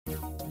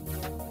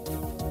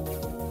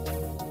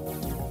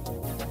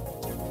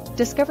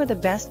Discover the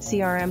best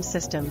CRM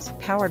systems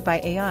powered by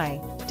AI,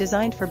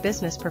 designed for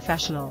business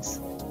professionals.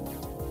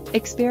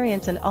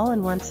 Experience an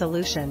all-in-one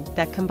solution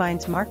that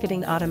combines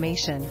marketing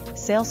automation,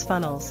 sales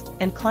funnels,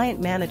 and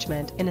client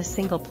management in a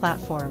single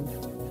platform.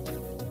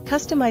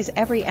 Customize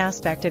every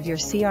aspect of your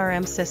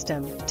CRM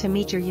system to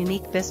meet your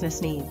unique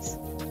business needs.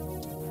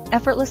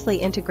 Effortlessly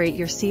integrate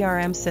your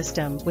CRM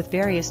system with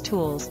various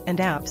tools and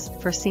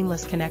apps for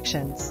seamless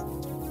connections.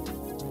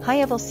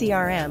 HighLevel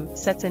CRM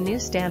sets a new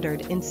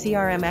standard in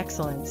CRM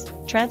excellence,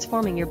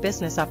 transforming your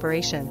business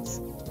operations.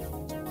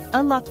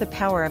 Unlock the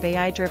power of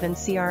AI-driven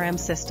CRM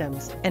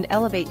systems and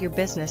elevate your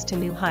business to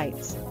new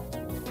heights.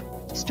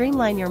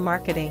 Streamline your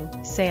marketing,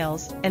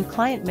 sales, and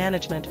client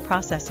management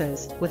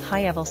processes with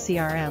HighLevel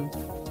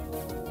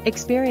CRM.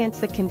 Experience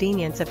the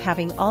convenience of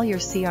having all your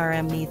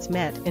CRM needs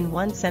met in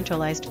one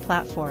centralized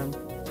platform.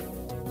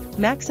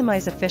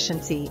 Maximize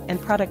efficiency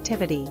and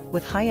productivity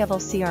with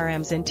HighLevel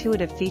CRM's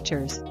intuitive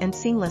features and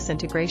seamless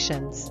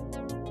integrations.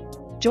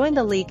 Join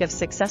the league of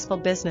successful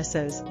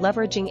businesses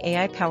leveraging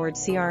AI-powered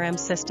CRM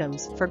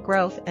systems for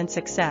growth and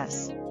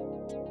success.